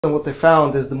And what they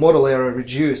found is the model error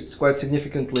reduced quite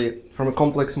significantly from a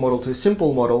complex model to a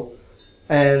simple model.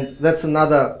 And that's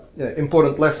another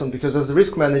important lesson, because as the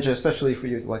risk manager, especially if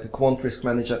you're like a quant risk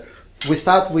manager, we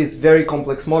start with very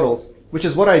complex models, which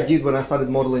is what I did when I started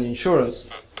modeling insurance.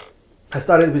 I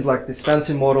started with like these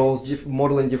fancy models,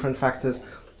 modeling different factors,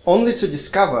 only to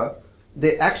discover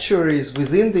the actuaries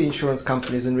within the insurance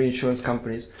companies and reinsurance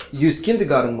companies use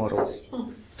kindergarten models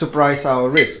to price our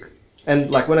risk.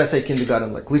 And like when I say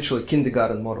kindergarten, like literally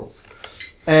kindergarten models.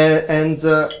 And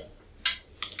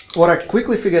what I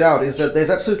quickly figured out is that there's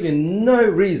absolutely no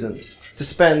reason to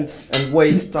spend and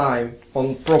waste time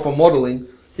on proper modeling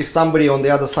if somebody on the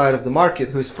other side of the market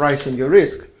who's pricing your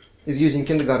risk is using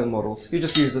kindergarten models. You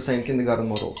just use the same kindergarten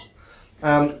models.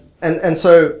 And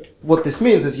so what this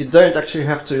means is you don't actually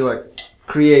have to like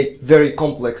create very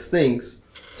complex things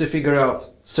to figure out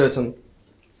certain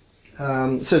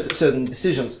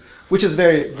decisions, which is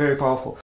very, very powerful.